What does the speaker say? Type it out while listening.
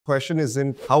Question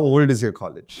isn't how old is your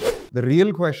college? The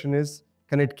real question is,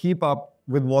 can it keep up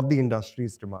with what the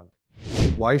industries demand?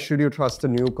 Why should you trust a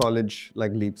new college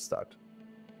like LeapStart?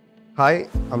 Hi,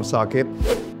 I'm Saket,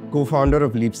 co-founder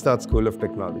of LeapStart School of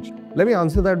Technology. Let me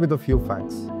answer that with a few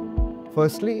facts.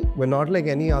 Firstly, we're not like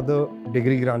any other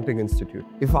degree granting institute.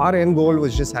 If our end goal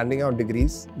was just handing out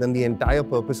degrees, then the entire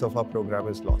purpose of our program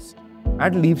is lost.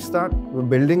 At LeapStart, we're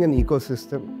building an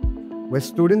ecosystem where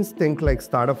students think like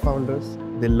startup founders,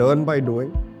 they learn by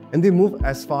doing, and they move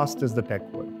as fast as the tech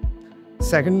world.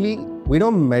 Secondly, we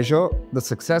don't measure the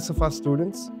success of our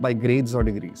students by grades or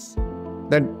degrees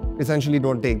that essentially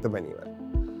don't take them anywhere.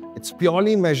 It's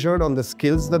purely measured on the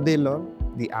skills that they learn,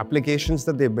 the applications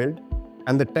that they build,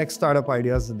 and the tech startup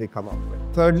ideas that they come up with.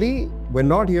 Thirdly, we're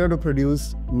not here to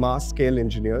produce mass-scale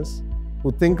engineers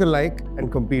who think alike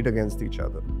and compete against each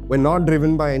other. We're not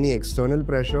driven by any external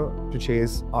pressure to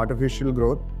chase artificial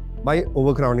growth by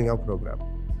overcrowding our program.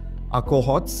 Our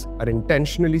cohorts are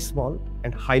intentionally small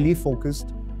and highly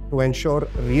focused to ensure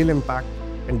real impact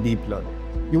and deep learning.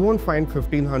 You won't find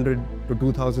 1,500 to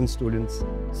 2,000 students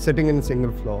sitting in a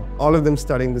single floor, all of them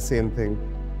studying the same thing,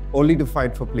 only to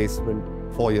fight for placement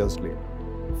 4 years later.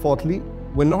 Fourthly,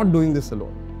 we're not doing this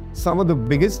alone. Some of the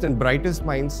biggest and brightest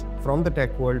minds from the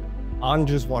tech world aren't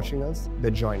just watching us, they're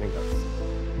joining us.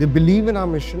 They believe in our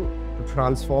mission to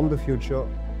transform the future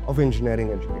of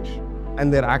engineering education.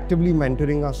 And they're actively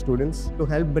mentoring our students to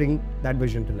help bring that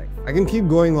vision to life. I can keep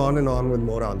going on and on with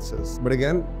more answers, but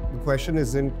again, the question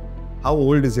isn't how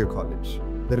old is your college?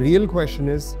 The real question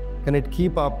is, can it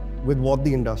keep up with what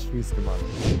the industries demand?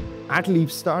 At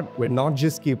LeapStart, we're not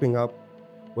just keeping up,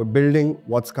 we're building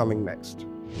what's coming next.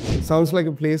 Sounds like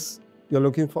a place you're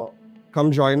looking for? Come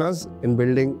join us in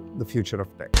building the future of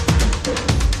tech.